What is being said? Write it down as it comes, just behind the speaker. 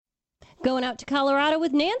Going out to Colorado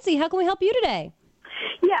with Nancy. How can we help you today?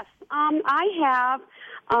 Yes, I have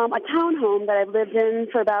a townhome that I've lived in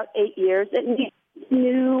for about 8 years. It needs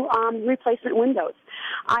new replacement windows.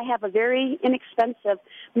 I have a very inexpensive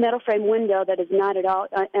metal frame window that is not at all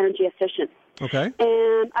energy efficient. Okay.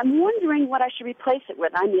 And I'm wondering what I should replace it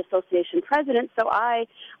with. I'm the association president, so I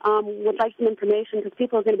would like some information because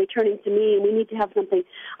people are going to be turning to me, and we need to have something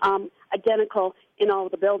identical in all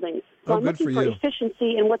of the buildings. So I'm looking for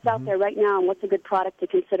efficiency and what's out there right now and what's a good product to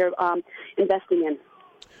consider investing in.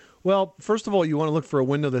 Well, first of all, you want to look for a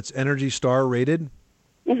window that's Energy Star rated,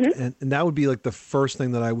 and that would be like the first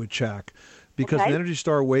thing that I would check. Because the Energy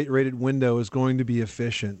Star rated window is going to be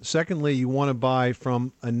efficient. Secondly, you want to buy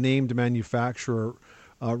from a named manufacturer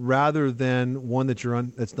rather than one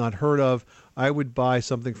that that's not heard of. I would buy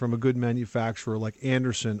something from a good manufacturer like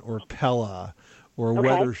Anderson or Pella or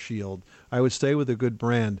Weather Shield. I would stay with a good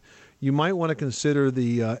brand. You might want to consider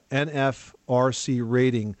the NFRC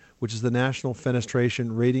rating, which is the National Fenestration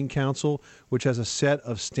Rating Council, which has a set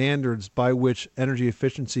of standards by which energy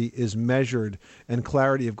efficiency is measured and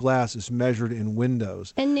clarity of glass is measured in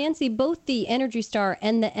windows. And Nancy, both the Energy Star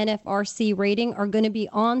and the NFRC rating are going to be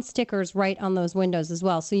on stickers right on those windows as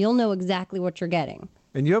well, so you'll know exactly what you're getting.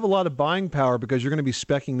 And you have a lot of buying power because you're going to be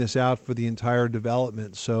speccing this out for the entire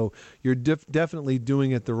development. So you're definitely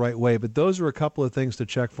doing it the right way. But those are a couple of things to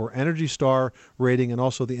check for. Energy Star rating and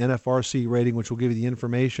also the NFRC rating, which will give you the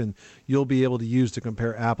information you'll be able to use to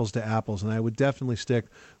compare apples to apples. And I would definitely stick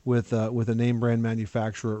with a name brand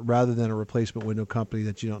manufacturer rather than a replacement window company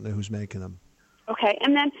that you don't know who's making them. Okay.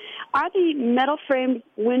 And then are the metal frame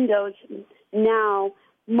windows now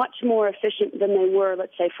much more efficient than they were,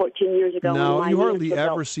 let's say, 14 years ago? No, you hardly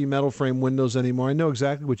ever see metal frame windows anymore. I know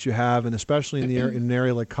exactly what you have, and especially in an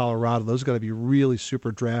area like Colorado, those got to be really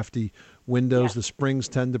super drafty windows. Yes. The springs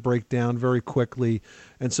tend to break down very quickly.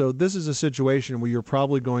 And so this is a situation where you're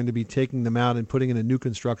probably going to be taking them out and putting in a new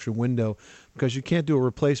construction window because you can't do a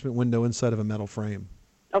replacement window inside of a metal frame.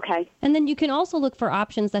 Okay. And then you can also look for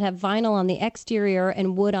options that have vinyl on the exterior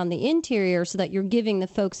and wood on the interior so that you're giving the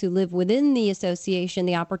folks who live within the association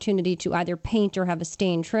the opportunity to either paint or have a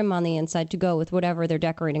stain trim on the inside to go with whatever their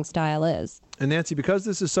decorating style is. And Nancy, because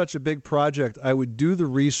this is such a big project, I would do the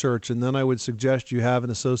research and then I would suggest you have an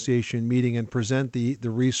association meeting and present the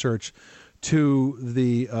research to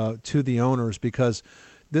the owners because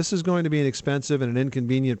this is going to be an expensive and an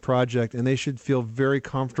inconvenient project, and they should feel very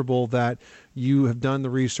comfortable that you have done the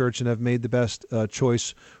research and have made the best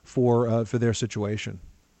choice for their situation.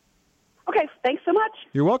 Okay, thanks so much.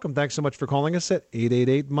 You're welcome. Thanks so much for calling us at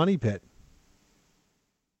 888-MONEY-PIT.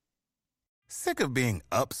 Sick of being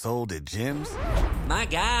upsold at gyms? My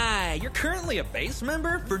guy, you're currently a base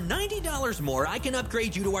member? For $90 more, I can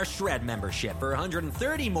upgrade you to our Shred membership. For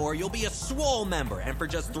 $130 more, you'll be a Swole member. And for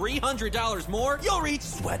just $300 more, you'll reach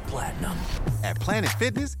Sweat Platinum. At Planet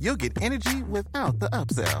Fitness, you'll get energy without the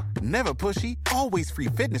upsell. Never pushy, always free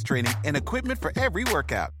fitness training and equipment for every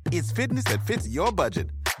workout. It's fitness that fits your budget.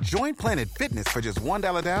 Join Planet Fitness for just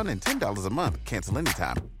 $1 down and $10 a month. Cancel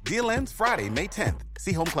anytime. Deal ends Friday, May 10th.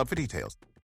 See Home Club for details.